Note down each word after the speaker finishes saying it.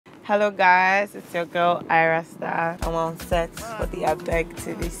Hello guys, it's your girl Ira Star. I'm on set for the Abeg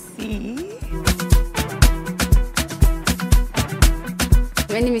TVC.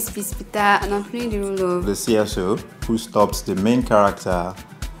 My name is Peace Peter and I'm playing the role of the CSO who stops the main character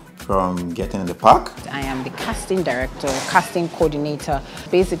from getting in the park. I am the casting director, casting coordinator.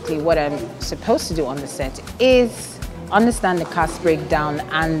 Basically what I'm supposed to do on the set is understand the cast breakdown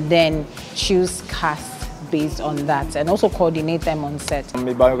and then choose cast based on that and also coordinate them on set. I'm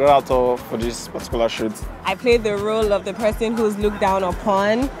a biographer for this particular shoot. I played the role of the person who's looked down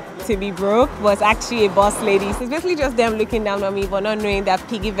upon to be broke, was actually a boss lady. So it's basically just them looking down on me but not knowing that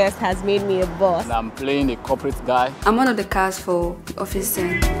Piggy Vest has made me a boss. And I'm playing a corporate guy. I'm one of the cast for The Office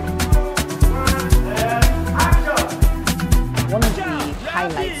 10. One of the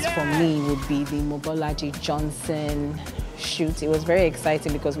highlights for me would be the Mobolaji Johnson shoot. It was very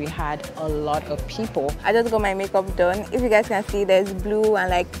exciting because we had a lot of people. I just got my makeup done. If you guys can see, there's blue and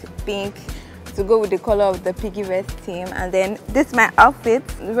like pink to go with the color of the Piggy Vest team. And then this is my outfit,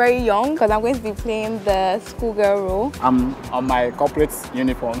 very young, because I'm going to be playing the schoolgirl role. I'm on my corporate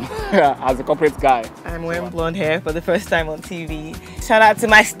uniform as a corporate guy. I'm wearing blonde hair for the first time on TV. Shout out to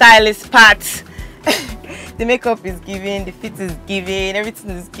my stylist, Pat. The makeup is giving, the fit is giving,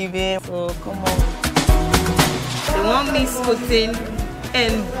 everything is giving. So come on. They want me scooting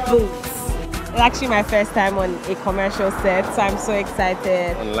and boots. It's actually my first time on a commercial set, so I'm so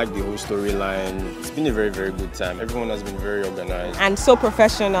excited. I like the whole storyline. It's been a very, very good time. Everyone has been very organized. And so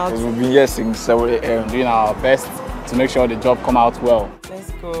professional. We've been here since 7 a.m. doing our best to make sure the job come out well. Let's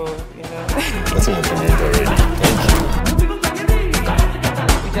go, you know. That's an opinion already. Thank you.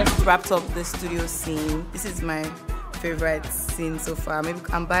 We just wrapped up the studio scene. This is my favorite scene so far. Maybe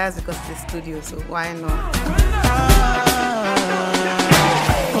I'm biased because it's the studio, so why not?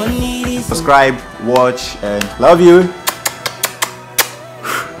 Subscribe, watch, and love you.